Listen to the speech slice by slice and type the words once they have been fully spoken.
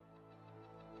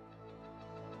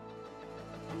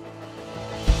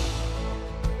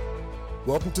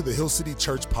Welcome to the Hill City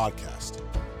Church Podcast.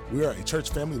 We are a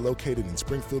church family located in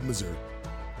Springfield, Missouri.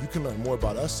 You can learn more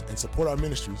about us and support our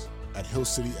ministries at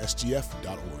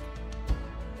hillcitysgf.org.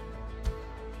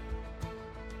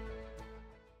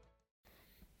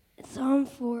 Psalm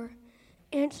 4.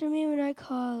 Answer me when I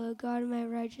call, O God of my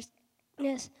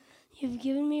righteousness. You've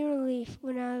given me relief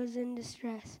when I was in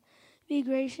distress. Be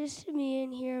gracious to me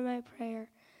and hear my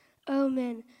prayer. O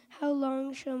men, how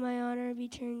long shall my honor be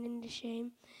turned into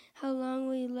shame? How long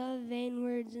will you love vain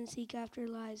words and seek after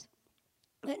lies?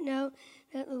 But know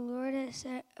that the Lord has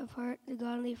set apart the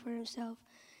godly for himself.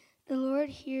 The Lord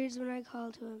hears when I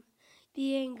call to him.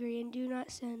 Be angry and do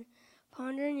not sin.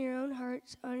 Ponder in your own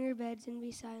hearts on your beds and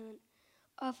be silent.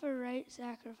 Offer right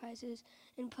sacrifices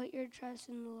and put your trust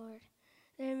in the Lord.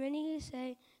 There are many who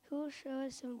say, who will show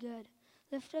us some good?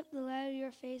 Lift up the light of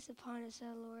your face upon us, O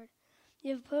Lord.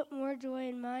 You have put more joy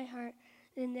in my heart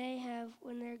than they have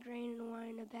when their grain and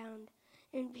wine abound.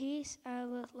 In peace I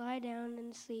will lie down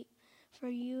and sleep. For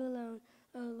you alone,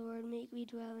 O Lord, make me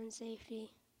dwell in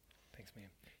safety. Thanks, ma'am.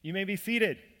 You may be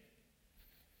seated.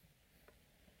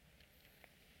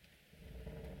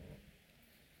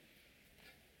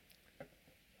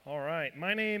 All right,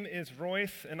 my name is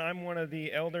Royce, and I'm one of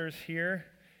the elders here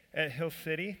at Hill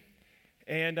City.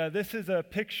 And this is a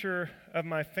picture of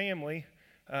my family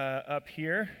up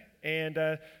here.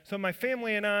 And so my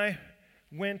family and I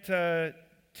went to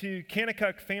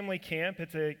Kanakuk Family Camp.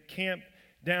 It's a camp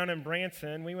down in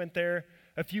Branson. We went there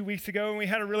a few weeks ago, and we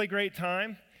had a really great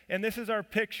time. And this is our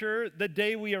picture the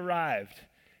day we arrived.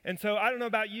 And so I don't know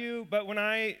about you, but when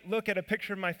I look at a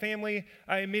picture of my family,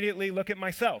 I immediately look at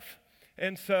myself.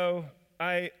 And so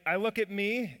I look at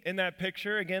me in that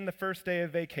picture, again, the first day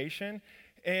of vacation,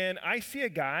 and I see a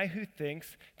guy who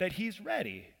thinks that he's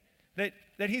ready,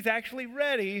 that he's actually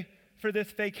ready for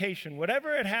this vacation,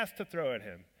 whatever it has to throw at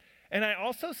him. And I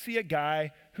also see a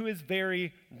guy who is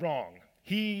very wrong.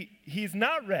 He's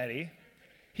not ready.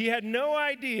 He had no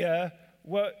idea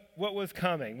what was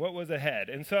coming, what was ahead.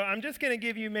 And so I'm just going to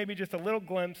give you maybe just a little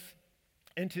glimpse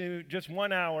into just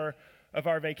 1 hour of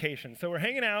our vacation. So we're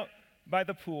hanging out by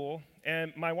the pool,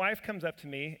 and my wife comes up to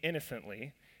me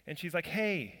innocently, and she's like,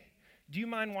 hey, do you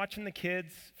mind watching the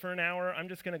kids for an hour? I'm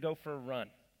just going to go for a run.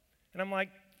 And I'm like,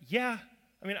 yeah.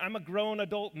 I mean, I'm a grown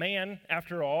adult man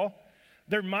after all.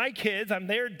 They're my kids. I'm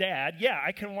their dad. Yeah,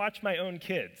 I can watch my own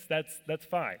kids. That's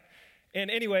fine. And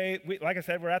anyway, like I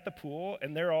said, we're at the pool,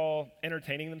 and they're all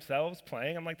entertaining themselves,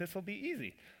 playing. I'm like, this will be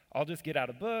easy. I'll just get out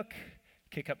a book,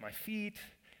 kick up my feet,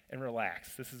 and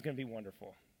relax. This is going to be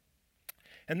wonderful.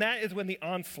 And that is when the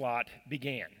onslaught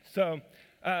began. So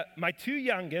my two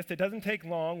youngest, it doesn't take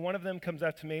long, one of them comes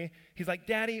up to me. He's like,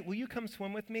 Daddy, will you come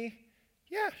swim with me?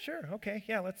 Yeah, sure, okay,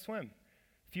 yeah, let's swim.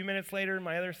 A few minutes later,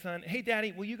 my other son, hey,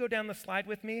 Daddy, will you go down the slide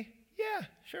with me? Yeah,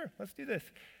 sure, let's do this.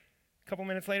 A couple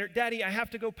minutes later, Daddy, I have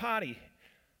to go potty.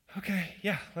 Okay,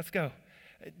 yeah, let's go.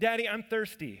 Daddy, I'm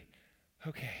thirsty.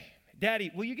 Okay.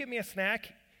 Daddy, will you get me a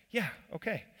snack? Yeah,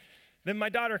 okay. Then my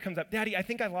daughter comes up, Daddy, I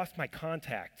think I lost my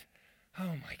contact. Oh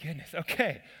my goodness,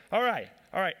 okay, all right.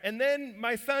 And then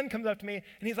my son comes up to me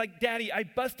and he's like, Daddy, I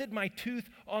busted my tooth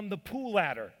on the pool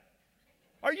ladder.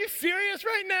 Are you serious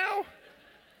right now?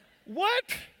 What?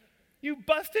 You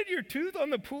busted your tooth on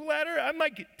the pool ladder? I'm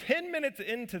like 10 minutes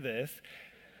into this,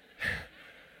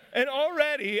 and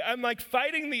already I'm like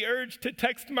fighting the urge to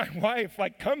text my wife,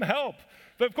 like, come help.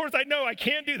 But of course I know I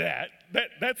can't do that.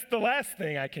 That's the last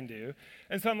thing I can do.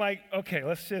 And so I'm like, okay,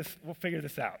 we'll figure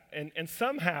this out. And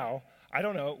somehow, I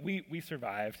don't know, we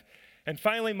survived. And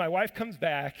finally, my wife comes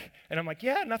back, and I'm like,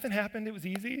 yeah, nothing happened. It was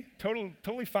easy.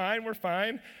 Totally fine. We're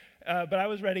fine. But I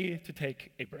was ready to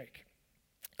take a break.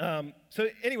 So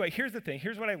anyway, here's the thing.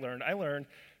 Here's what I learned. I learned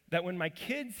that when my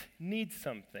kids need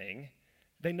something,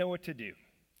 they know what to do.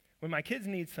 When my kids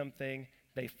need something,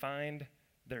 they find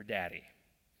their daddy.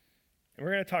 And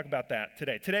we're going to talk about that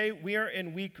today. Today, we are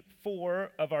in week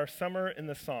 4 of our Summer in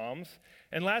the Psalms.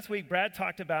 And last week, Brad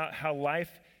talked about how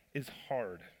life is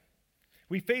hard.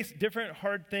 We face different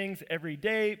hard things every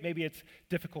day. Maybe it's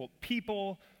difficult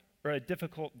people, or a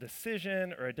difficult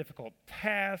decision, or a difficult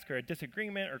task, or a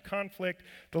disagreement, or conflict.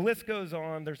 The list goes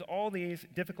on. There's all these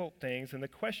difficult things. And the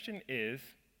question is,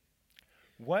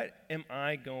 what am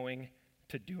I going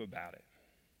to do about it?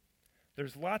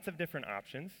 There's lots of different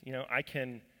options. You know, I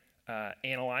can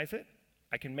analyze it.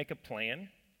 I can make a plan.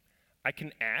 I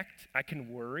can act. I can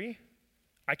worry.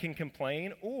 I can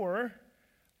complain. Or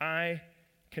I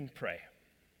can pray.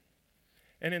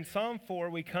 And in Psalm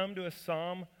 4, we come to a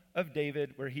psalm of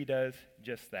David where he does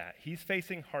just that. He's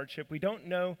facing hardship. We don't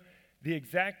know the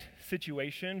exact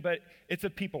situation, but it's a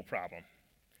people problem.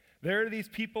 There are these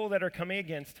people that are coming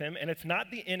against him, and it's not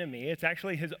the enemy, it's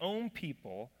actually his own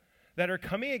people that are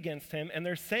coming against him, and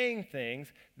they're saying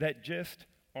things that just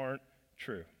aren't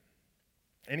true.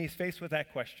 And he's faced with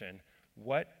that question,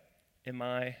 what am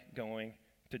I going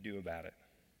to do about it?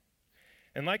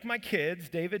 And like my kids,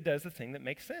 David does the thing that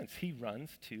makes sense. He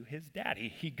runs to his daddy.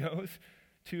 He goes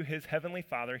to his heavenly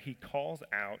Father. He calls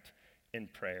out in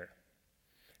prayer.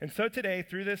 And so today,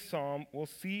 through this psalm, we'll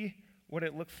see what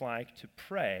it looks like to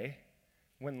pray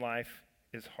when life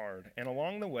is hard. And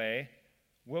along the way,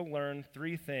 we'll learn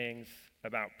 3 things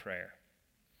about prayer.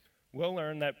 We'll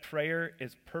learn that prayer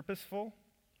is purposeful,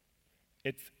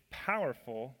 it's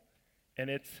powerful, and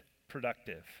it's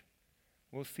productive.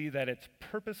 We'll see that it's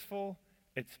purposeful,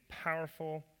 it's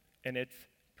powerful, and it's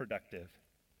productive.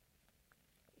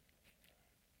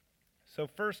 So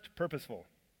first, purposeful.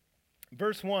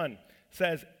 Verse 1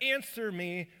 says, "Answer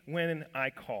me when I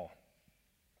call."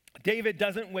 David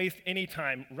doesn't waste any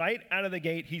time. Right out of the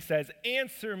gate, he says,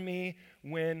 "Answer me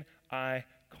when I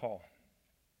call."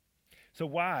 So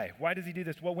why? Why does he do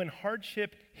this? Well, when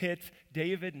hardship hits,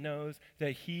 David knows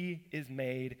that he is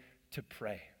made to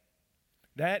pray.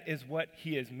 That is what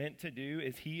he is meant to do,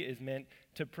 is he is meant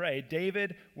to pray.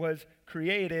 David was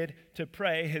created to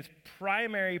pray. His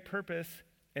primary purpose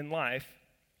in life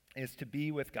is to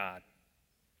be with God.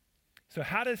 So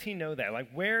how does he know that?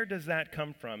 Like, where does that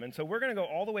come from? And so we're going to go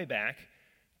all the way back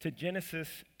to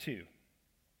Genesis 2,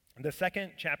 the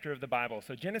second chapter of the Bible.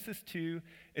 So Genesis 2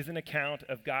 is an account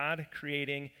of God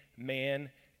creating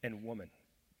man and woman.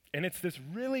 And it's this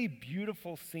really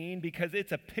beautiful scene because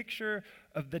it's a picture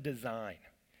of the design.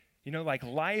 You know, like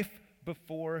life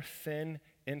before sin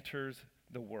enters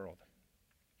the world.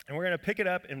 And we're going to pick it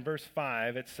up in verse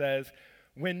 5. It says,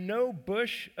 "When no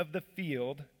bush of the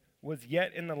field was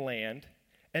yet in the land,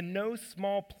 and no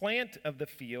small plant of the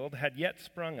field had yet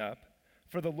sprung up,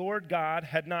 for the Lord God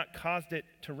had not caused it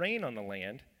to rain on the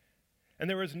land, and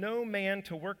there was no man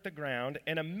to work the ground,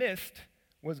 and a mist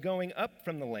was going up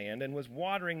from the land and was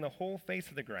watering the whole face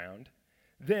of the ground.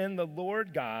 Then the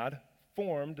Lord God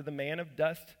formed the man of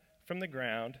dust from the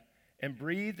ground and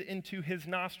breathed into his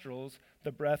nostrils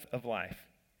the breath of life.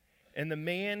 And the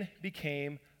man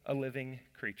became a living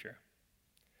creature."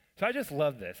 So I just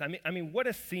love this. I mean, what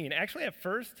a scene. Actually, at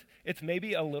first, it's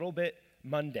maybe a little bit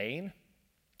mundane.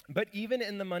 But even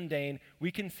in the mundane,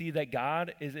 we can see that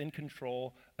God is in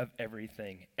control of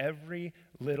everything, every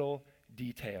little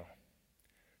detail.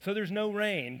 So there's no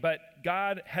rain, but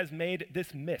God has made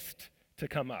this mist to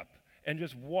come up and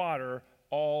just water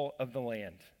all of the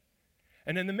land.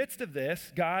 And in the midst of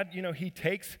this, God, he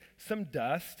takes some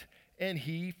dust and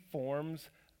he forms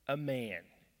a man.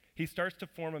 He starts to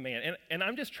form a man. And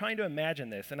I'm just trying to imagine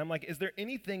this. And I'm like, is there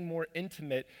anything more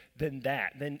intimate than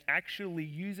that, than actually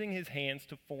using his hands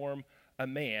to form a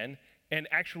man? And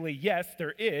actually, yes,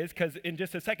 there is, because in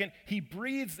just a second, he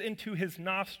breathes into his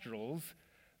nostrils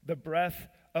the breath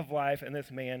of life, and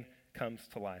this man comes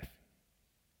to life.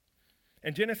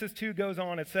 And Genesis 2 goes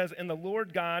on. It says, "And the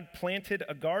Lord God planted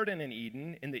a garden in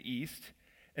Eden in the east,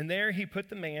 and there he put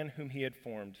the man whom he had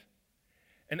formed.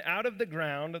 And out of the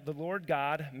ground the Lord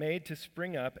God made to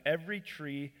spring up every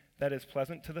tree that is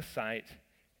pleasant to the sight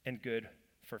and good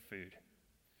for food."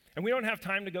 And we don't have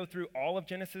time to go through all of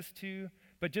Genesis 2,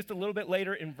 but just a little bit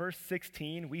later in verse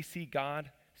 16, we see God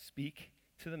speak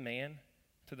to the man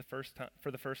for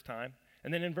the first time.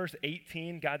 And then in verse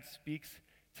 18, God speaks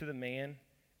to the man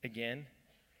again.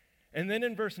 And then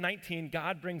in verse 19,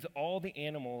 God brings all the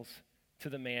animals to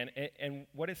the man, and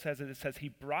what it says he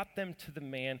brought them to the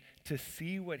man to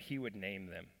see what he would name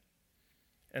them.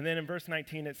 And then in verse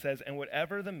 19 it says, "And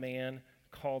whatever the man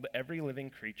called every living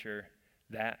creature,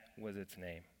 that was its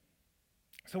name."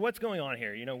 So what's going on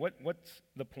here? What's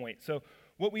the point? So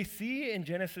what we see in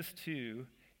Genesis 2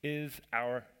 is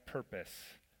our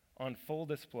purpose on full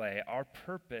display. Our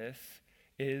purpose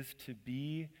is to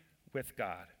be with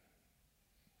God.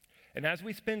 And as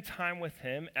we spend time with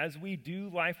him, as we do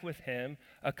life with him,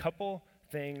 a couple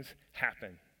things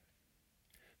happen.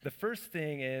 The first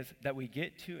thing is that we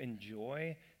get to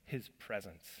enjoy his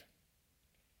presence.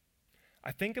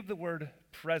 I think of the word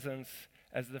presence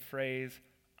as the phrase,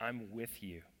 "I'm with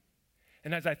you."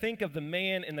 And as I think of the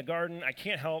man in the garden, I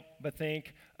can't help but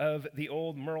think of the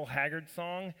old Merle Haggard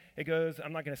song. It goes,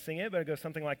 I'm not going to sing it, but it goes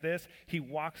something like this. "He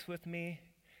walks with me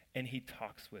and he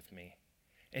talks with me.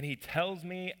 And he tells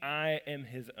me I am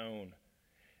his own.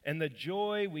 And the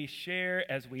joy we share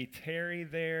as we tarry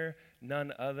there,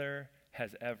 none other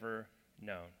has ever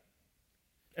known."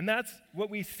 And that's what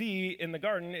we see in the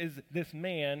garden, is this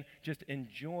man just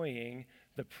enjoying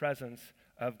the presence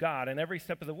of God. And every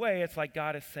step of the way, it's like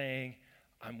God is saying,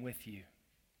 "I'm with you.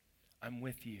 I'm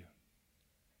with you.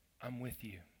 I'm with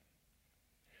you.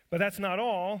 But that's not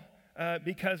all,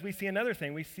 because we see another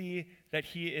thing. We see that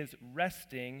he is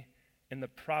resting in the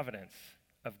providence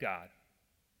of God.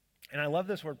 And I love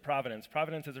this word providence.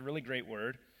 Providence is a really great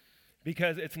word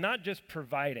because it's not just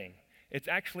providing, it's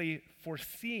actually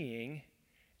foreseeing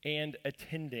and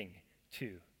attending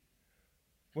to.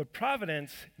 What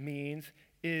providence means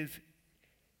is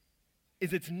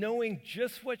it's knowing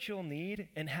just what you'll need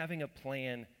and having a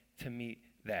plan to meet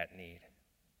that need.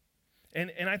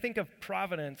 And I think of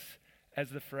providence as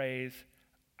the phrase,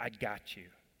 I got you.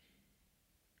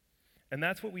 And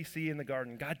that's what we see in the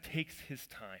garden. God takes his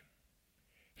time.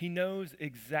 He knows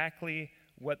exactly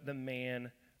what the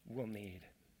man will need.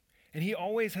 And he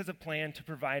always has a plan to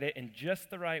provide it in just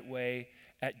the right way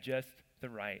at just the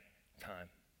right time.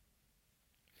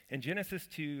 In Genesis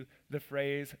 2, the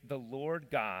phrase, the Lord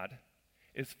God,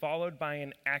 is followed by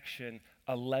an action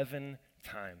 11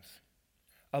 times.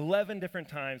 11 different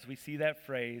times we see that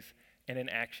phrase in an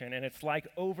action, and it's like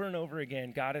over and over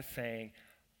again, God is saying,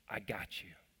 I got you.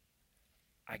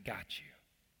 I got you.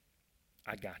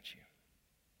 I got you.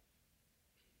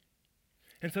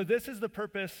 And so this is the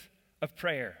purpose of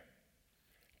prayer.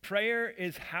 Prayer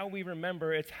is how we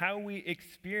remember, it's how we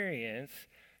experience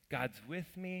God's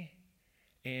with me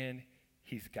and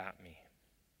he's got me.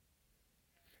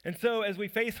 And so as we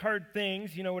face hard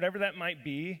things, whatever that might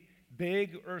be,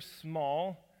 big or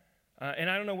small, and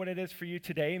I don't know what it is for you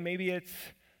today. Maybe it's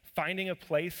finding a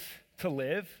place to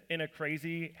live in a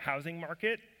crazy housing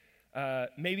market.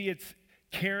 Maybe it's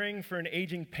caring for an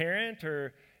aging parent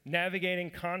or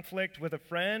navigating conflict with a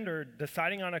friend or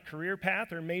deciding on a career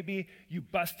path, or maybe you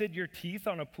busted your teeth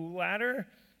on a pool ladder.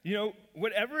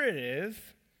 Whatever it is,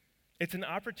 it's an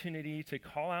opportunity to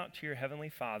call out to your Heavenly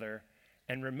Father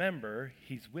and remember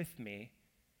he's with me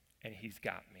and he's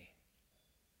got me.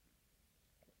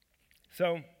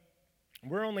 So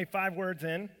we're only 5 words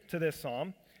in to this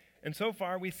psalm, and so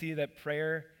far we see that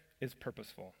prayer is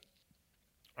purposeful.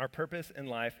 Our purpose in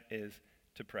life is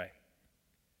to pray.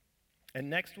 And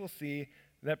next we'll see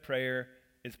that prayer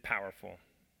is powerful.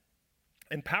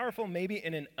 And powerful maybe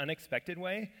in an unexpected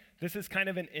way. This is kind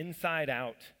of an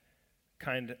inside-out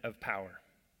kind of power.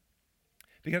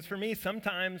 Because for me,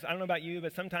 sometimes, I don't know about you,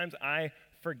 but sometimes I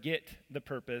forget the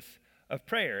purpose of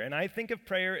prayer. And I think of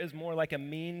prayer as more like a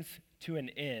means to an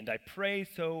end. I pray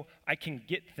so I can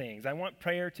get things. I want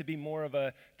prayer to be more of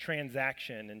a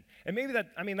transaction. And maybe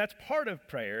that's part of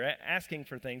prayer, asking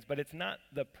for things, but it's not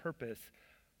the purpose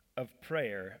of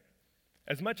prayer.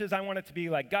 As much as I want it to be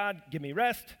like, God, give me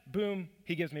rest, boom,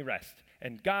 he gives me rest.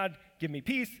 And God, give me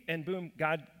peace, and boom,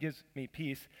 God gives me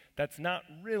peace. That's not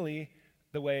really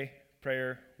the way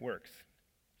prayer works.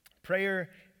 Prayer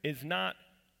is not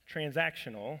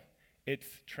transactional, it's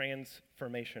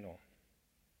transformational.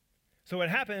 So what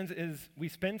happens is we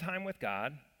spend time with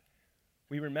God,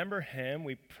 we remember him,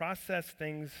 we process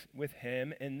things with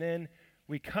him, and then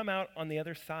we come out on the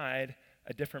other side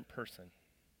a different person.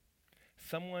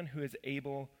 Someone who is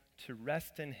able to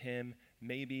rest in him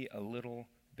maybe a little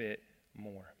bit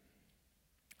more.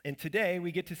 And today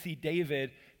we get to see David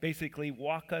basically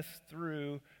walk us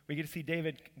through, we get to see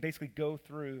David basically go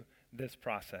through this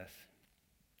process.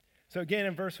 So again,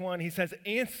 in verse 1, he says,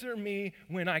 answer me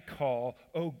when I call,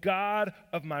 O God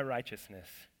of my righteousness.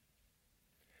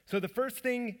 So the first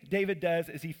thing David does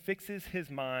is he fixes his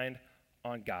mind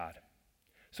on God.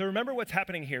 So remember what's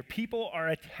happening here. People are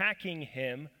attacking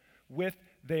him with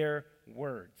their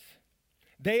words.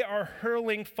 They are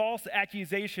hurling false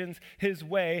accusations his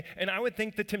way, and I would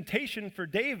think the temptation for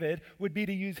David would be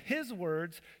to use his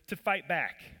words to fight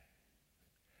back.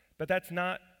 But that's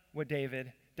not what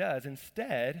David does.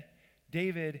 Instead,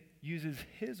 David uses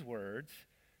his words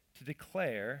to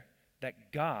declare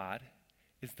that God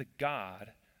is the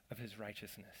God of his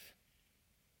righteousness.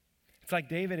 It's like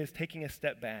David is taking a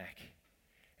step back,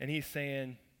 and he's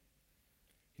saying,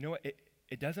 you know what,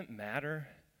 it doesn't matter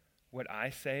what I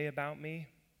say about me.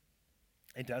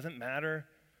 It doesn't matter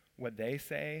what they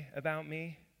say about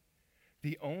me.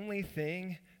 The only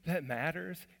thing that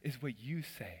matters is what you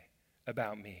say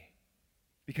about me,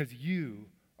 because you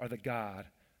are the God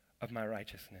of my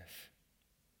righteousness.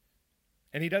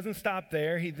 And he doesn't stop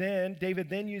there. David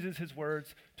then uses his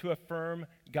words to affirm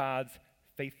God's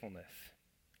faithfulness.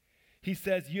 He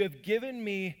says, you have given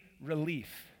me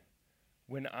relief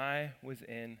when I was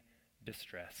in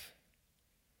distress.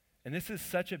 And this is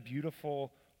such a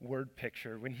beautiful word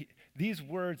picture. These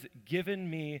words, given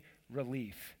me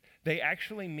relief, they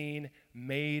actually mean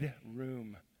made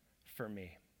room for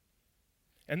me.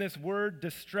 And this word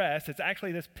distress, it's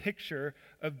actually this picture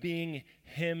of being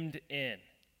hemmed in.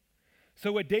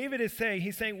 So what David is saying,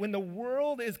 he's saying, when the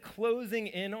world is closing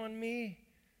in on me,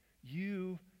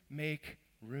 you make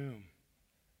room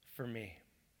for me.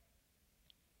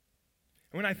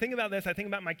 And when I think about this, I think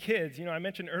about my kids. I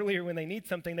mentioned earlier when they need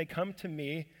something, they come to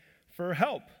me for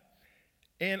help.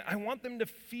 And I want them to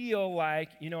feel like,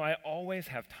 I always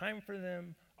have time for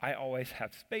them. I always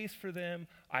have space for them.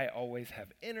 I always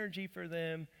have energy for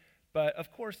them. But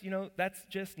of course, that's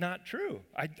just not true.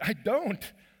 I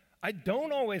don't. I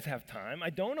don't always have time.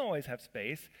 I don't always have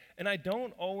space. And I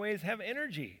don't always have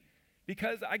energy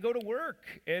because I go to work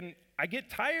and I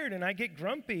get tired and I get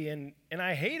grumpy and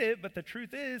I hate it. But the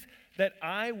truth is that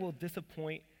I will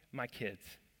disappoint my kids.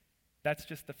 That's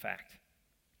just the fact.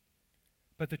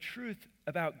 But the truth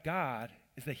about God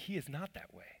is that he is not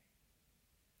that way.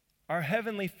 Our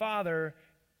Heavenly Father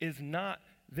is not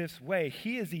this way.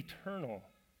 He is eternal.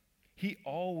 He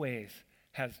always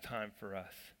has time for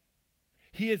us.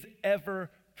 He is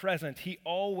ever present. He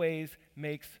always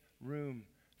makes room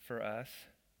for us.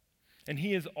 And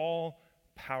he is all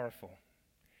powerful.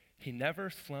 He never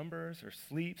slumbers or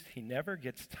sleeps. He never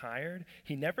gets tired.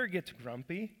 He never gets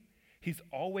grumpy. He's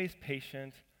always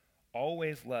patient,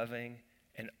 always loving,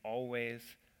 and always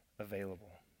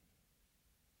available.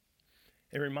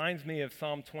 It reminds me of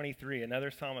Psalm 23,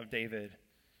 another Psalm of David,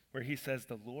 where he says,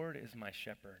 "The Lord is my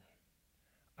shepherd.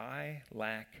 I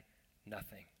lack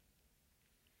nothing.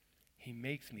 He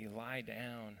makes me lie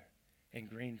down in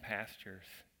green pastures.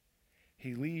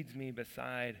 He leads me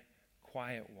beside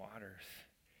quiet waters.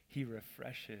 He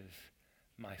refreshes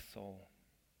my soul."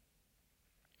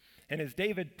 And as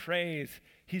David prays,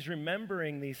 he's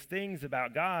remembering these things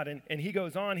about God. And he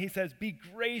goes on, he says, "Be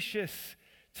gracious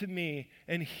to me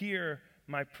and hear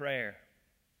my prayer."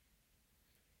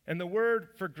 And the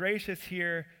word for gracious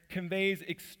here conveys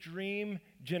extreme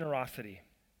generosity.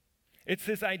 It's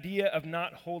this idea of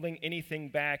not holding anything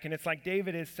back. And it's like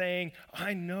David is saying,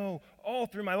 I know all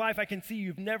through my life I can see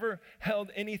you've never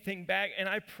held anything back. And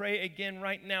I pray again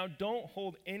right now, don't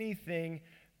hold anything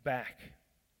back.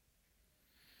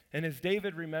 And as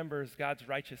David remembers God's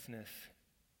righteousness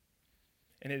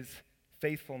and his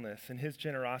faithfulness and his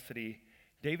generosity,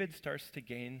 David starts to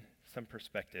gain some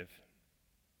perspective.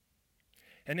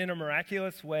 And in a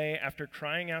miraculous way, after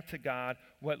crying out to God,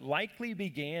 what likely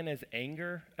began as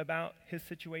anger about his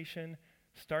situation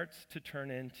starts to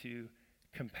turn into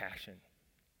compassion.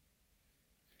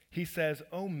 He says,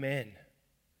 "O men,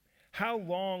 how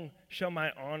long shall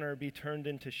my honor be turned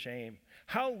into shame?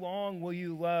 How long will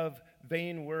you love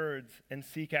vain words and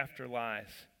seek after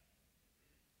lies?"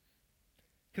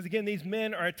 Because again, these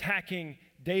men are attacking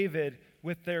David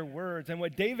with their words. And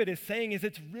what David is saying is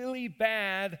it's really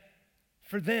bad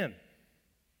for them.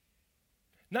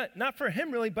 Not for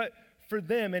him really, but for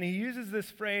them. And he uses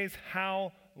this phrase,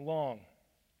 "how long?"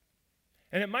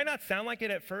 And it might not sound like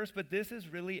it at first, but this is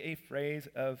really a phrase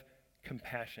of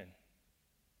compassion.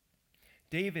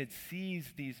 David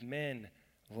sees these men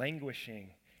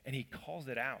languishing, and he calls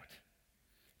it out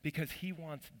because he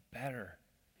wants better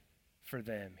for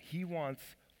them. He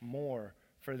wants more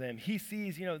for them. He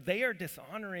sees, they are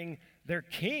dishonoring their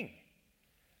king.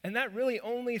 And that really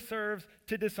only serves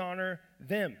to dishonor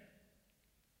them.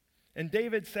 And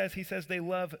David says, they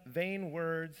love vain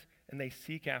words and they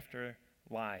seek after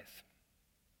lies.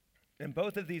 And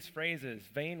both of these phrases,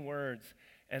 vain words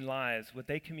and lies, what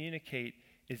they communicate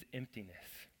is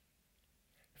emptiness,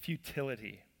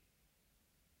 futility.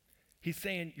 He's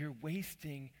saying, you're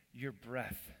wasting your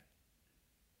breath.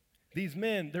 These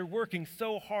men, they're working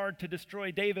so hard to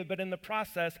destroy David, but in the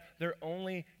process, they're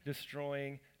only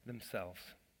destroying themselves.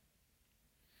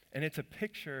 And it's a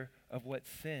picture of what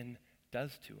sin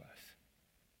does to us.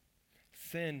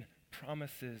 Sin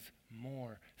promises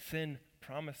more. Sin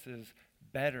promises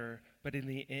better, but in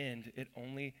the end, it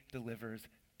only delivers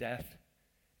death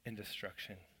and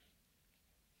destruction.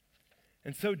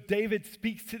 And so David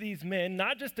speaks to these men,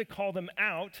 not just to call them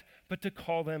out, but to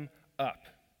call them up.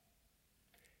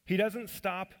 He doesn't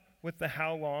stop with the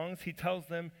how longs. He tells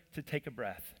them to take a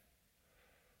breath.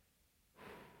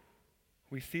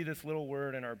 We see this little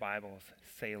word in our Bibles,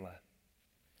 Selah.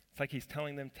 It's like he's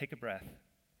telling them, take a breath,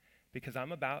 because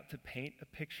I'm about to paint a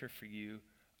picture for you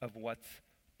of what's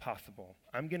possible.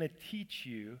 I'm going to teach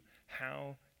you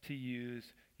how to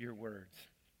use your words.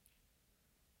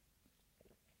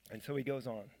 And so he goes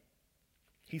on.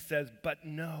 He says, "But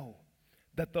know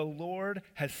that the Lord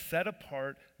has set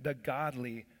apart the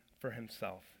godly for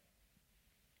himself."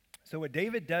 So what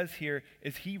David does here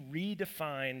is he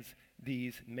redefines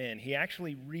these men. He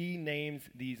actually renames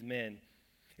these men.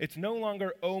 It's no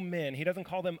longer "O men." He doesn't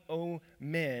call them "O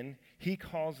men." He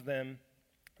calls them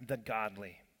the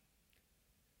godly.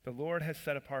 The Lord has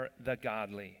set apart the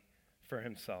godly for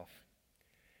himself.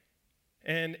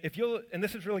 And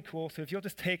this is really cool, so if you'll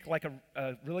just take like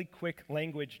a really quick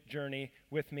language journey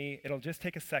with me, it'll just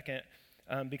take a second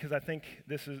because I think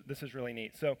this is really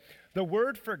neat. So the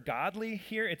word for godly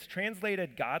here, it's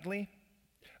translated godly,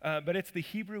 but it's the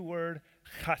Hebrew word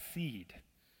chassid.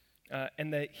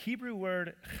 And the Hebrew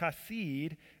word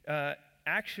chassid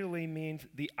actually means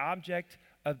the object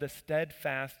of the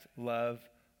steadfast love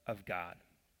of God,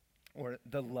 or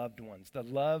the loved ones, the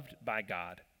loved by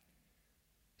God.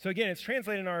 So again, it's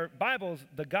translated in our Bibles,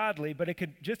 the godly, but it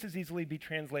could just as easily be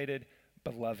translated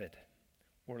beloved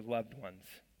or loved ones.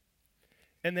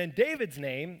 And then David's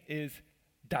name is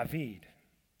David,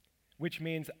 which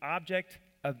means object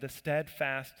of the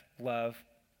steadfast love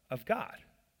of God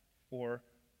or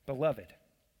beloved.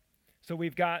 So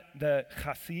we've got the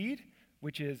chassid,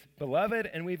 which is beloved,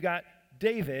 and we've got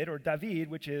David or David,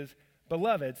 which is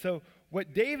beloved. So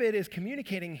what David is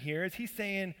communicating here is he's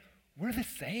saying, we're the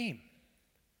same.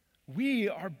 We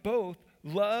are both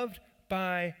loved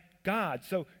by God.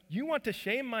 So you want to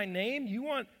shame my name? You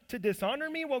want to dishonor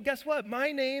me? Well, guess what?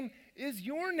 My name is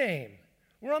your name.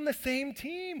 We're on the same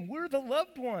team. We're the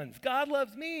loved ones. God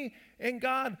loves me and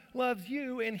God loves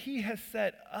you, and he has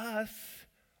set us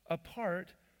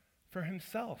apart for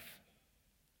himself.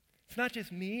 It's not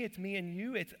just me, it's me and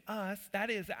you, it's us. That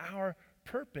is our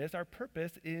purpose. Our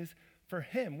purpose is for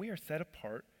him. We are set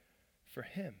apart for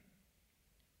him.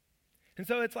 And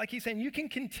so it's like he's saying, you can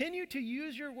continue to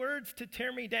use your words to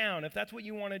tear me down if that's what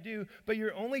you want to do, but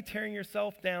you're only tearing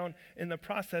yourself down in the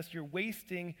process. You're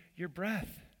wasting your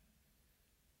breath.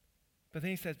 But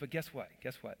then he says, but guess what?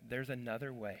 Guess what? There's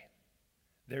another way.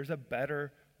 There's a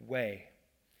better way.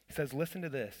 He says, listen to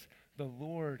this. The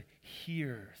Lord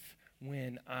hears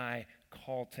when I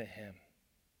call to him.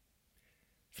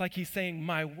 It's like he's saying,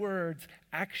 my words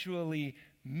actually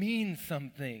mean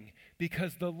something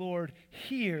because the Lord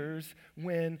hears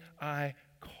when I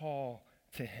call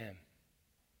to him.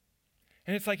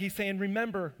 And it's like he's saying,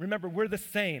 remember, we're the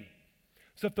same.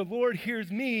 So if the Lord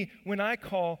hears me when I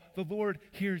call, the Lord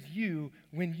hears you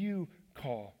when you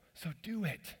call. So do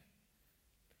it.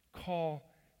 Call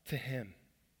to him.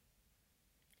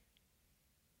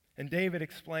 And David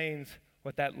explains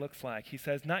what that looks like. He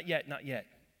says, not yet, not yet.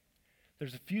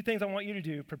 There's a few things I want you to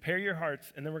do. Prepare your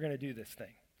hearts, and then we're going to do this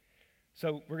thing.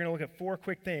 So we're going to look at 4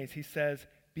 quick things. He says,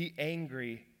 be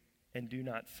angry and do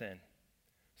not sin.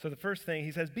 So the first thing,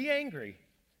 he says, be angry.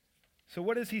 So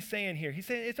what is he saying here? He's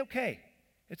saying it's okay.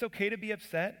 It's okay to be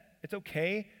upset. It's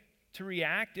okay to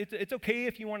react. It's okay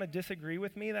if you want to disagree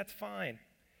with me. That's fine.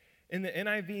 In the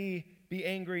NIV, be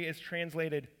angry is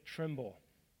translated tremble.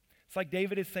 It's like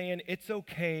David is saying it's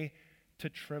okay to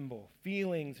tremble.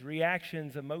 Feelings,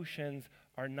 reactions, emotions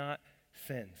are not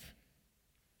sins.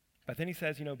 But then he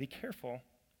says, be careful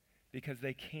because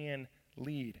they can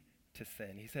lead to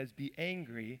sin. He says, be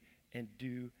angry and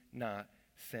do not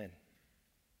sin.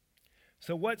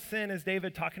 So what sin is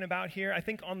David talking about here? I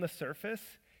think on the surface,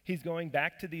 he's going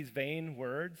back to these vain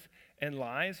words and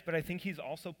lies, but I think he's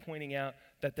also pointing out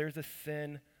that there's a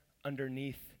sin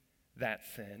underneath that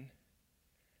sin,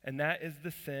 and that is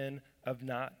the sin of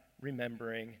not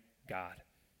remembering God.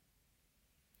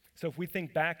 So if we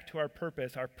think back to our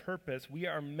purpose, we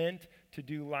are meant to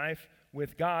do life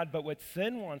with God, but what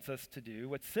sin wants us to do,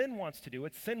 what sin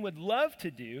would love to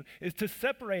do, is to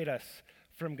separate us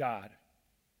from God.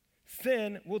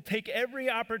 Sin will take every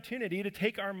opportunity to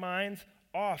take our minds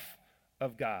off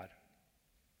of God.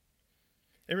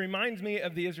 It reminds me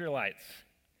of the Israelites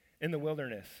in the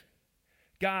wilderness.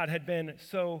 God had been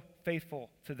so faithful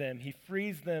to them. He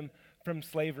frees them from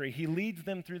slavery. He leads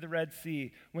them through the Red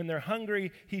Sea. When they're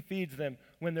hungry, he feeds them.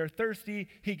 When they're thirsty,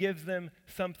 he gives them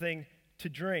something to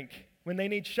drink. When they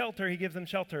need shelter, he gives them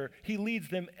shelter. He leads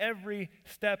them every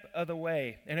step of the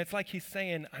way. And it's like he's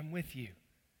saying, I'm with you.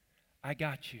 I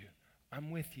got you.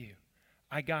 I'm with you.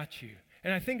 I got you.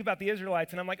 And I think about the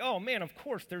Israelites, and I'm like, oh man, of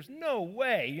course, there's no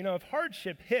way. If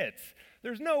hardship hits,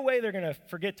 there's no way they're going to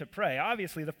forget to pray.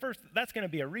 Obviously, that's going to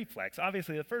be a reflex.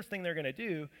 Obviously, the first thing they're going to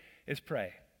do is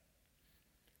pray.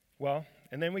 Well,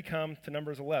 and then we come to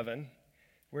Numbers 11,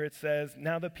 where it says,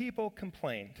 now the people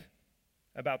complained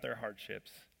about their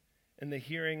hardships in the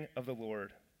hearing of the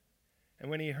Lord. And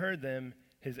when he heard them,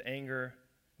 his anger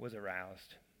was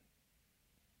aroused.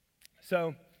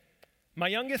 So, my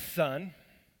youngest son,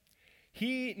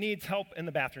 he needs help in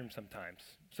the bathroom sometimes.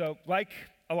 So, like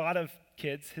a lot of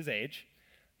kids his age,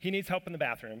 he needs help in the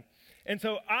bathroom. And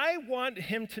so I want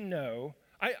him to know,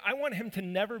 I want him to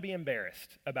never be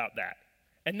embarrassed about that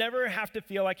and never have to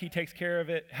feel like he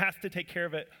has to take care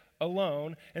of it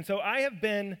alone. And so I have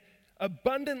been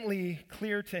abundantly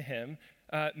clear to him,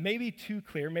 maybe too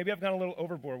clear, maybe I've gone a little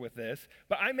overboard with this,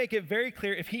 but I make it very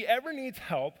clear if he ever needs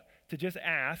help to just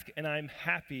ask, and I'm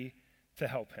happy to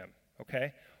help him,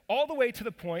 okay? All the way to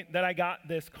the point that I got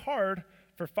this card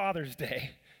for Father's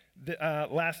Day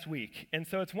last week. And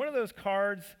so it's one of those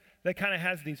cards that kind of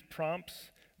has these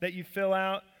prompts that you fill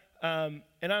out. And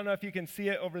I don't know if you can see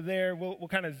it over there. We'll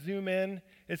kind of zoom in.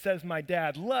 It says, my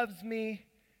dad loves me.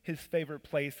 His favorite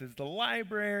place is the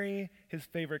library. His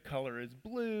favorite color is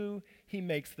blue. He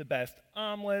makes the best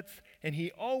omelets. And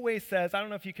he always says, I don't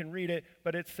know if you can read it,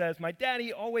 but it says, my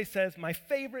daddy always says, my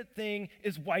favorite thing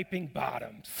is wiping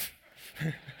bottoms.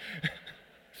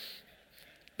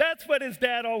 That's what his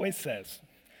dad always says.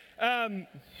 And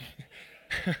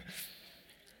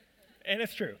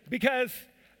it's true, because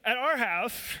at our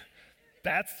house,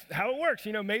 that's how it works.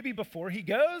 You know, maybe before he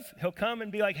goes, he'll come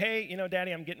and be like, hey, you know,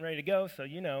 Daddy, I'm getting ready to go, so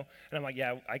you know. And I'm like,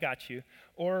 yeah, I got you.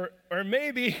 Or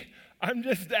maybe I'm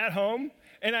just at home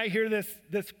and I hear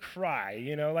this cry,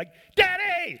 you know, like,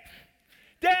 Daddy,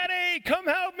 come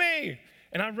help me.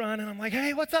 And I run and I'm like,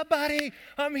 hey, what's up, buddy?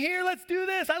 I'm here, let's do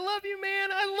this. I love you, man.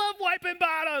 I love wiping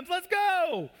bottoms. Let's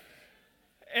go.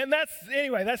 And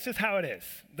that's just how it is.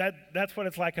 That's what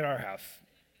it's like at our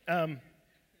house.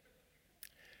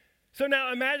 So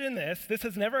now imagine this. This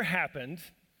has never happened,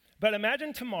 but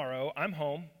imagine tomorrow I'm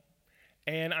home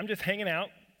and I'm just hanging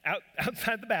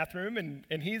outside the bathroom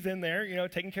and he's in there, you know,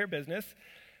 taking care of business.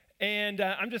 And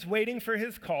I'm just waiting for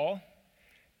his call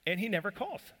and he never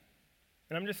calls.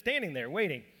 And I'm just standing there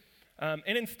waiting.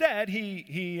 And instead,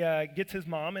 he gets his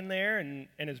mom in there and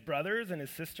his brothers and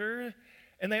his sister,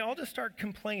 and they all just start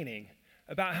complaining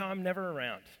about how I'm never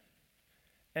around.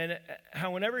 And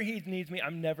how whenever he needs me,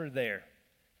 I'm never there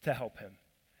to help him.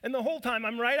 And the whole time,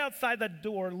 I'm right outside the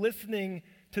door listening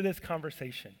to this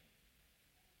conversation.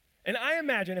 And I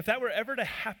imagine if that were ever to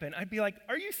happen, I'd be like,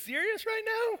 are you serious right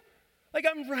now? Like,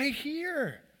 I'm right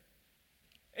here.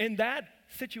 And that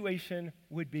situation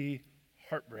would be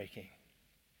heartbreaking.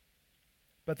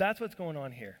 But that's what's going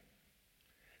on here.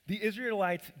 The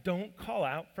Israelites don't call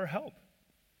out for help.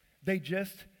 They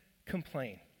just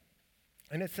complain.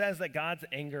 And it says that God's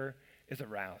anger is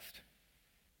aroused.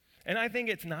 And I think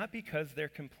it's not because they're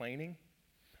complaining.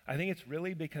 I think it's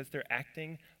really because they're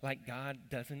acting like God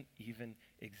doesn't even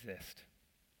exist.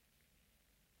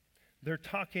 They're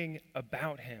talking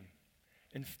about him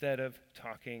instead of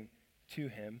talking to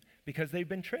him because they've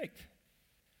been tricked.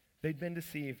 They've been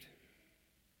deceived.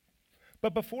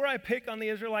 But before I pick on the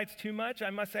Israelites too much, I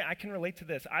must say I can relate to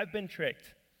this. I've been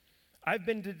tricked. I've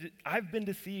been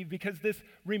deceived because this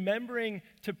remembering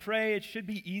to pray, it should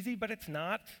be easy, but it's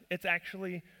not. It's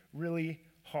actually really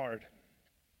hard.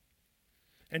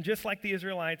 And just like the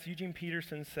Israelites, Eugene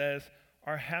Peterson says,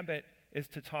 our habit is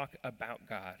to talk about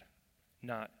God,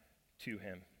 not to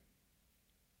him.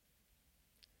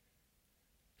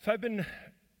 So I've been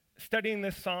studying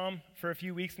this psalm for a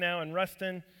few weeks now, and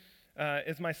Rustin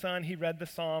is my son. He read the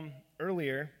psalm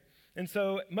earlier. And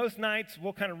so most nights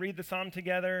we'll kind of read the psalm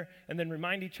together and then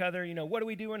remind each other, you know, what do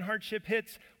we do when hardship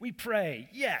hits? We pray.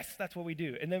 Yes, that's what we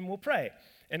do. And then we'll pray.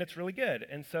 And it's really good.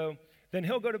 And so then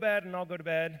he'll go to bed and I'll go to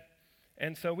bed.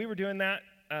 And so we were doing that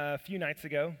a few nights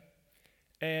ago.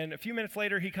 And a few minutes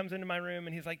later he comes into my room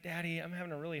and he's like, Daddy, I'm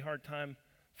having a really hard time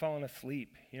falling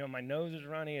asleep. You know, my nose is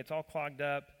runny. It's all clogged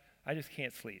up. I just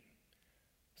can't sleep.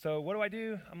 So what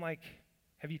do? I'm like,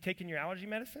 have you taken your allergy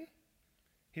medicine?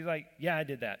 He's like, yeah, I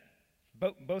did that.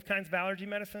 Both kinds of allergy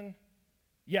medicine?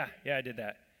 Yeah, I did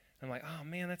that. I'm like, oh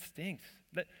man, that stinks.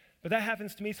 But that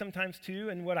happens to me sometimes too,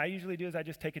 and what I usually do is I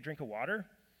just take a drink of water,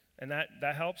 and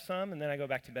that helps some, and then I go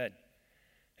back to bed.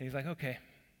 And he's like, okay.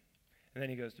 And then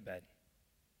he goes to bed.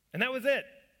 And that was it.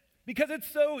 Because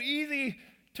it's so easy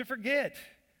to forget.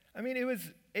 I mean, it was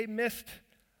a missed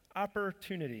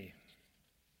opportunity.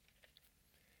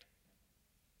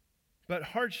 But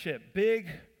hardship, big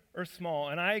or small,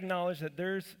 and I acknowledge that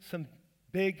there's some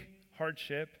big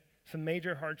hardship, some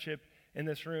major hardship in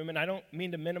this room, and I don't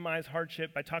mean to minimize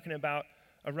hardship by talking about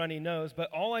a runny nose, but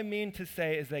all I mean to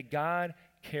say is that God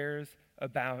cares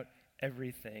about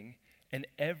everything, and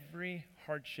every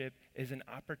hardship is an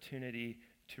opportunity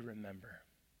to remember.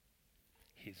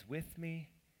 He's with me,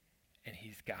 and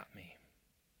he's got me.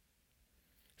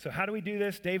 So how do we do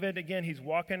this? David, again, he's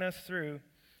walking us through,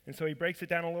 and so he breaks it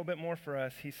down a little bit more for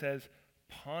us. He says,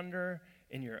 ponder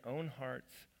in your own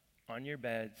hearts on your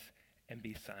beds and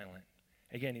be silent.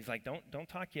 Again, he's like, don't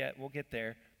talk yet. We'll get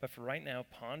there. But for right now,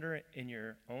 ponder in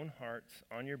your own hearts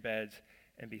on your beds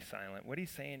and be silent. What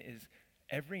he's saying is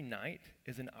every night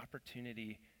is an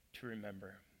opportunity to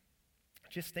remember.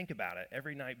 Just think about it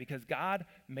every night because God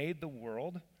made the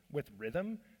world with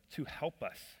rhythm to help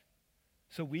us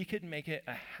so we could make it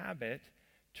a habit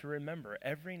to remember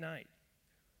every night.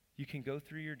 You can go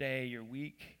through your day, your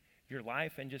week, your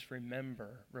life, and just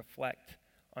remember, reflect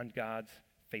on God's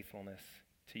faithfulness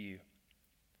to you.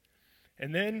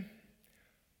 And then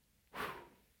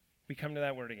we come to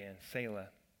that word again, Selah.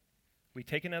 We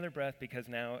take another breath because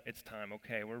now it's time.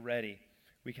 Okay, we're ready.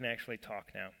 We can actually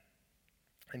talk now.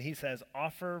 And he says,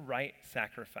 offer right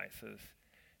sacrifices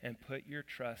and put your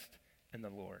trust in the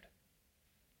Lord.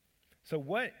 So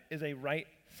what is a right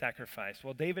sacrifice?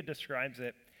 Well, David describes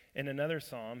it in another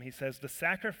psalm. He says, the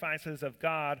sacrifices of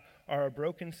God are a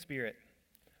broken spirit,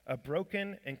 a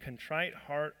broken and contrite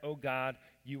heart, O God,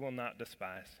 you will not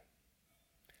despise.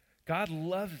 God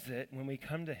loves it when we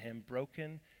come to him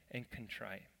broken and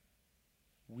contrite,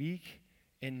 weak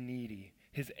and needy.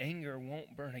 His anger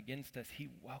won't burn against us. He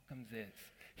welcomes it.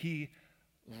 He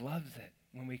loves it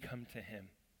when we come to him.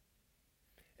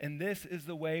 And this is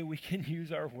the way we can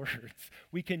use our words.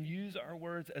 We can use our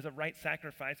words as a right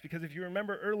sacrifice because if you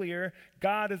remember earlier,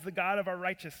 God is the God of our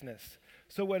righteousness.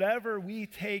 So whatever we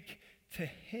take to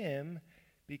him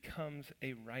becomes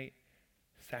a right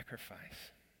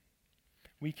sacrifice.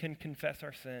 We can confess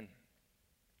our sin.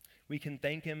 We can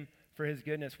thank him for his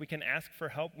goodness. We can ask for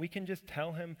help. We can just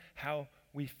tell him how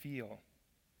we feel.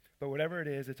 But whatever it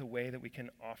is, it's a way that we can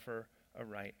offer a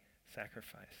right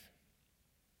sacrifice.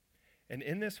 And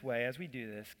in this way, as we do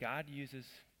this, God uses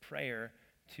prayer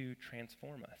to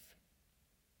transform us.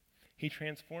 He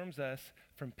transforms us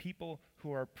from people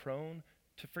who are prone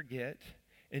to forget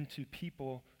into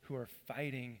people who are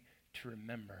fighting to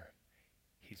remember.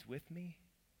 He's with me,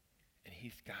 and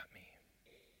he's got me.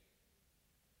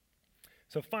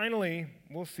 So finally,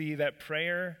 we'll see that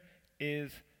prayer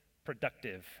is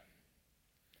productive.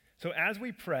 So as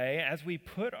we pray, as we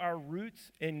put our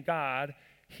roots in God,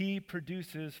 he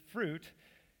produces fruit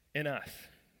in us.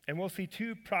 And we'll see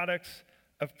two products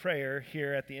of prayer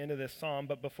here at the end of this psalm.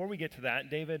 But before we get to that,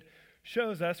 David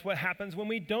shows us what happens when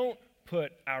we don't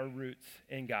put our roots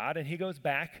in God. And he goes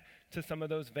back to some of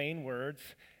those vain words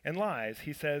and lies.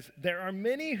 He says, there are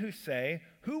many who say,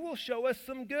 who will show us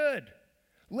some good?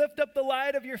 Lift up the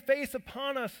light of your face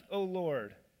upon us, O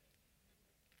Lord.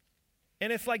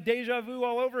 And it's like deja vu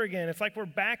all over again. It's like we're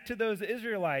back to those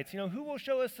Israelites. Who will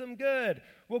show us some good?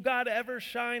 Will God ever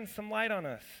shine some light on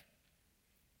us?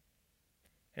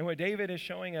 And what David is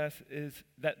showing us is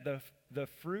that the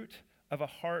fruit of a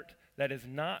heart that is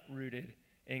not rooted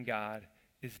in God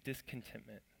is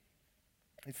discontentment.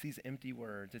 It's these empty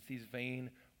words. It's these vain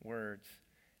words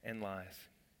and lies.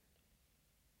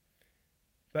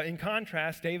 But in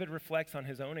contrast, David reflects on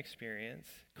his own experience,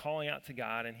 calling out to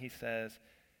God, and he says,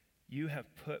 you have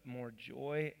put more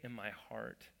joy in my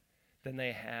heart than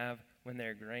they have when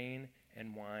their grain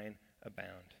and wine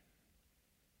abound.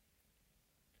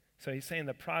 So he's saying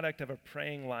the product of a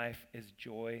praying life is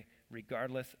joy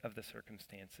regardless of the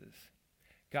circumstances.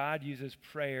 God uses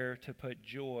prayer to put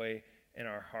joy in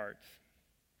our hearts.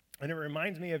 And it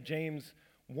reminds me of James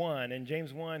 1. In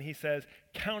James 1, he says,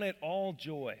 count it all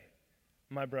joy,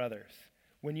 my brothers,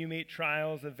 when you meet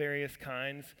trials of various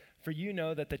kinds, for you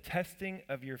know that the testing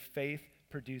of your faith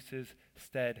produces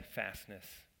steadfastness.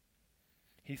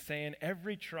 He's saying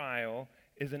every trial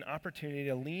is an opportunity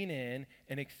to lean in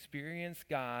and experience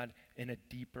God in a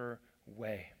deeper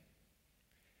way.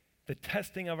 The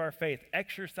testing of our faith,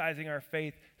 exercising our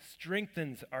faith,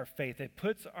 strengthens our faith. It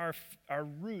puts our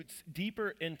roots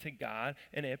deeper into God,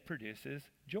 and it produces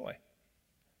joy.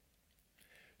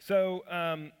 So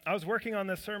I was working on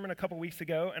this sermon a couple weeks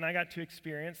ago, and I got to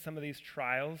experience some of these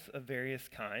trials of various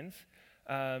kinds.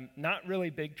 Not really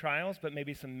big trials, but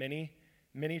maybe some mini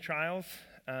trials.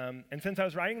 And since I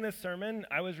was writing this sermon,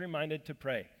 I was reminded to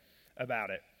pray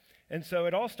about it. And so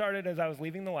it all started as I was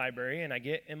leaving the library, and I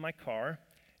get in my car,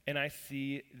 and I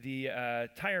see the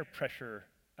tire pressure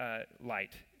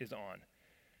light is on.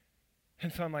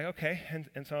 And so I'm like, okay.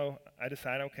 And so I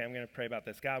decide, okay, I'm going to pray about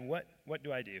this. God, what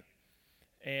do I do?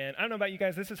 And I don't know about you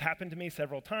guys, this has happened to me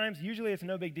several times. Usually it's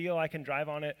no big deal. I can drive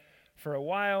on it for a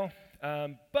while.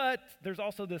 But there's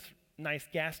also this nice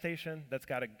gas station that's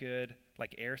got a good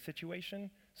air situation.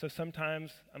 So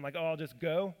sometimes I'm like, I'll just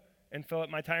go and fill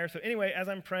up my tire. So anyway, as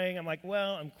I'm praying, I'm like,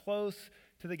 well, I'm close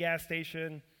to the gas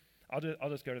station. I'll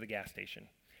just go to the gas station.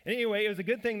 And anyway, it was a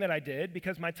good thing that I did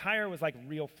because my tire was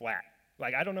real flat.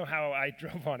 I don't know how I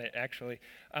drove on it actually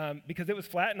because it was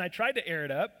flat and I tried to air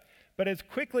it up. But as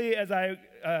quickly as I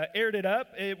aired it up,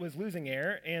 it was losing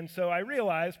air. And so I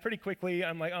realized pretty quickly,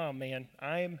 I'm like, oh man,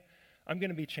 I'm going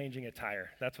to be changing a tire.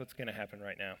 That's what's going to happen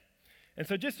right now. And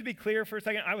so just to be clear for a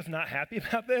second, I was not happy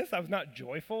about this. I was not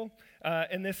joyful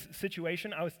in this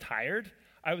situation. I was tired.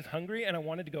 I was hungry and I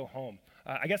wanted to go home.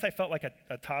 I guess I felt like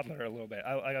a toddler a little bit.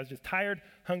 I was just tired,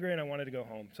 hungry, and I wanted to go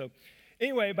home. So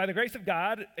anyway, by the grace of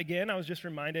God, again, I was just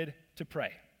reminded to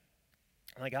pray.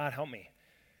 I'm like, God, help me.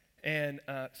 And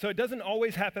so it doesn't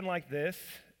always happen like this,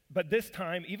 but this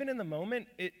time, even in the moment,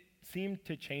 it seemed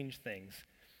to change things.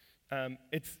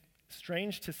 It's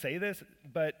strange to say this,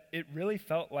 but it really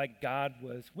felt like God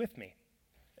was with me.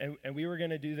 And we were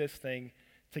going to do this thing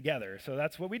together. So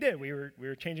that's what we did. We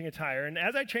were changing a tire. And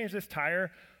as I changed this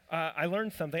tire, I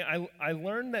learned something. I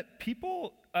learned that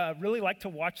people really like to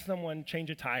watch someone change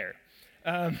a tire.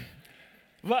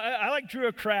 Well, I drew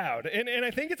a crowd. And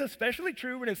I think it's especially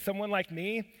true when it's someone like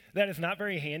me that is not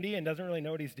very handy and doesn't really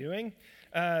know what he's doing.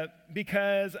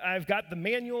 Because I've got the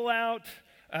manual out.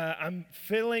 I'm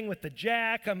fiddling with the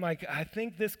jack. I'm like, I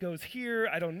think this goes here.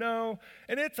 I don't know.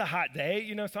 And it's a hot day,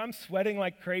 so I'm sweating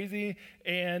like crazy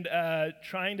and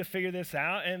trying to figure this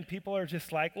out. And people are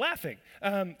just like laughing.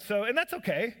 And that's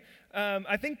okay.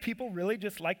 I think people really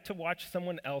just like to watch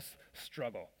someone else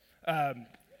struggle.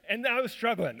 And I was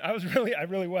struggling. I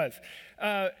really was.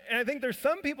 And I think there's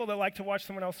some people that like to watch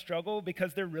someone else struggle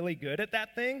because they're really good at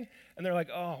that thing. And they're like,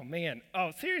 oh, man.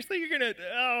 Oh, seriously? You're going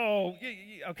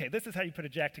to, okay, this is how you put a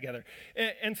jack together.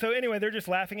 And so anyway, they're just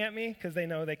laughing at me because they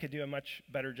know they could do a much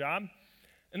better job.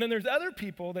 And then there's other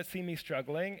people that see me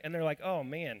struggling, and they're like, oh,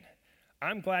 man,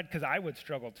 I'm glad because I would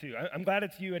struggle too. I'm glad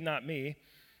it's you and not me.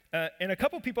 And a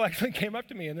couple people actually came up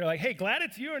to me, and they're like, hey, glad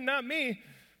it's you and not me.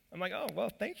 I'm like, oh, well,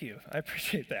 thank you. I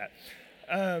appreciate that.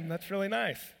 That's really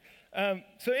nice.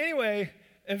 So anyway,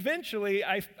 eventually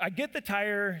I get the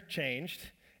tire changed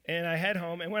and I head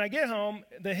home. And when I get home,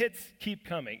 the hits keep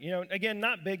coming. Again,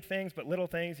 not big things, but little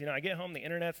things. I get home, the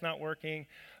internet's not working.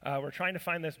 We're trying to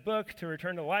find this book to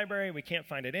return to the library. We can't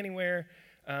find it anywhere.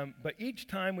 But each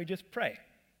time we just pray.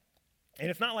 And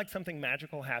it's not like something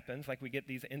magical happens, like we get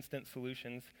these instant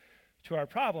solutions to our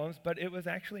problems, but it was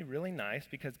actually really nice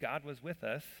because God was with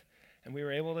us and we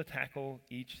were able to tackle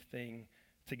each thing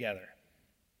together.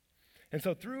 And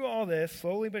so through all this,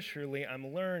 slowly but surely,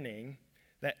 I'm learning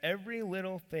that every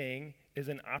little thing is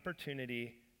an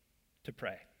opportunity to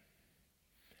pray.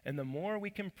 And the more we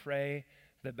can pray,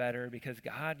 the better, because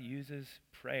God uses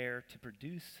prayer to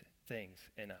produce things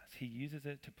in us. He uses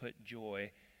it to put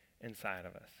joy inside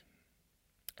of us.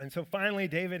 And so finally,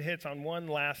 David hits on one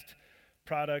last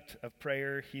product of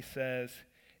prayer. He says,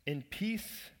 in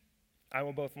peace I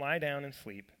will both lie down and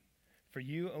sleep, for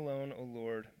you alone, O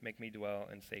Lord, make me dwell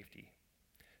in safety.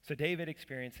 So David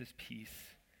experiences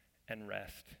peace and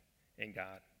rest in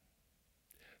God.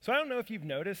 So I don't know if you've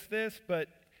noticed this, but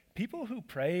people who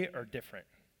pray are different.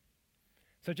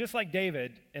 So just like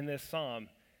David in this psalm,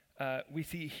 we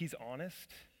see he's honest,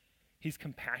 he's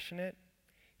compassionate,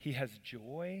 he has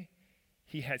joy,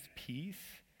 he has peace.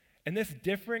 And this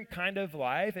different kind of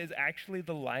life is actually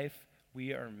the life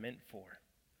we are meant for.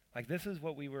 Like, this is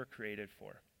what we were created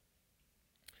for.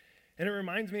 And it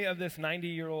reminds me of this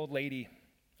 90-year-old lady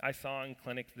I saw in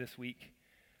clinic this week.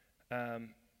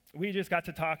 We just got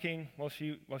to talking while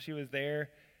she was there,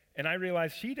 and I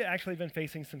realized she'd actually been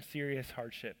facing some serious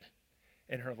hardship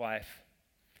in her life.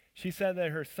 She said that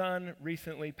her son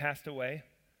recently passed away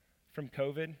from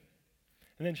COVID,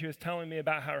 and then she was telling me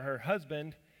about how her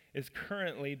husband is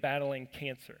currently battling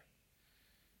cancer,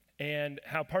 and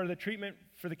how part of the treatment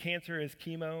for the cancer is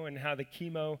chemo, and how the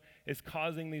chemo is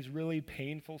causing these really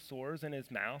painful sores in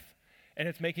his mouth, and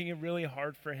it's making it really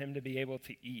hard for him to be able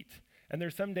to eat. And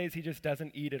there's some days he just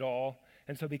doesn't eat at all,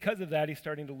 and so because of that, he's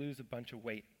starting to lose a bunch of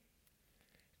weight.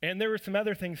 And there were some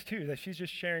other things too that she's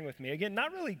just sharing with me. Again,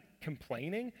 not really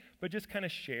complaining, but just kind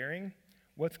of sharing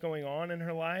what's going on in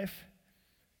her life.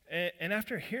 And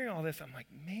after hearing all this, I'm like,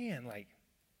 man,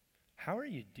 how are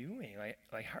you doing?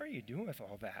 Like, how are you doing with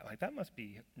all that? Like, that must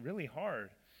be really hard.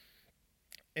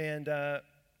 And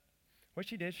what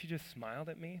she did, she just smiled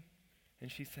at me, and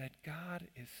she said, God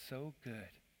is so good.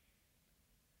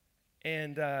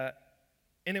 And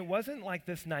it wasn't like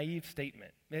this naive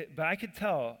statement, but I could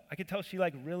tell she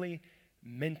really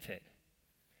meant it.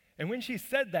 And when she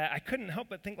said that, I couldn't help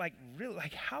but think,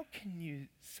 really, how can you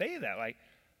say that? Like,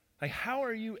 how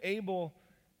are you able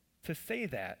to say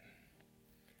that?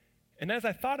 And as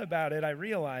I thought about it, I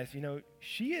realized,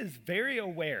 she is very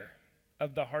aware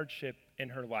of the hardship in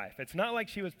her life. It's not like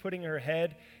she was putting her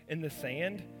head in the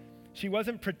sand. She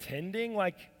wasn't pretending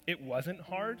like it wasn't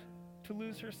hard to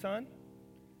lose her son.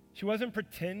 She wasn't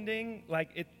pretending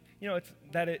like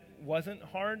that it wasn't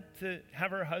hard to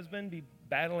have her husband be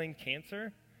battling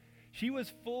cancer. She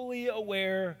was fully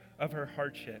aware of her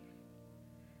hardship.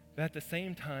 But at the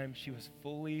same time, she was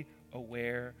fully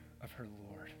aware of her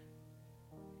Lord.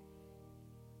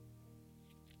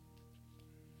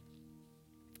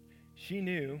 she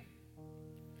knew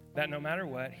that no matter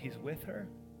what, he's with her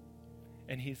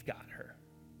and he's got her.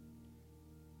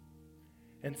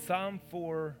 And Psalm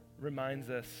 4 reminds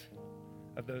us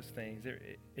of those things.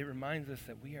 It reminds us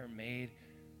that we are made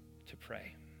to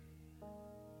pray.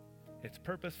 It's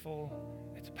purposeful,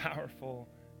 it's powerful,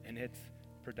 and it's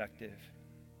productive.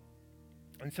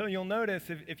 And so you'll notice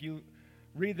if you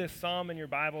read this psalm in your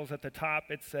Bibles, at the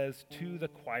top it says, "To the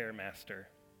choir master."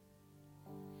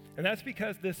 And that's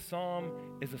because this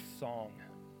psalm is a song.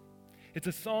 It's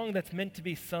a song that's meant to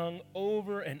be sung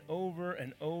over and over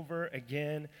and over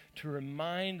again to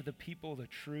remind the people the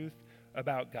truth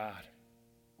about God.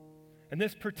 And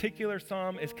this particular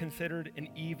psalm is considered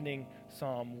an evening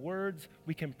psalm, words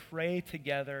we can pray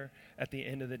together at the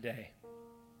end of the day.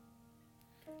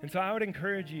 And so I would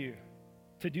encourage you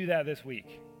to do that this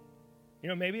week. You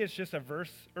know, maybe it's just a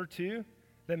verse or two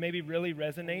that maybe really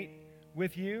resonate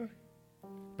with you,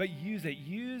 but use it.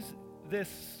 Use this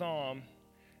psalm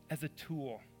as a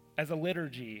tool, as a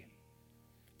liturgy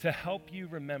to help you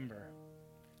remember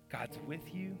God's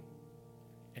with you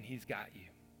and he's got you.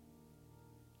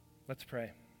 Let's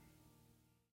pray.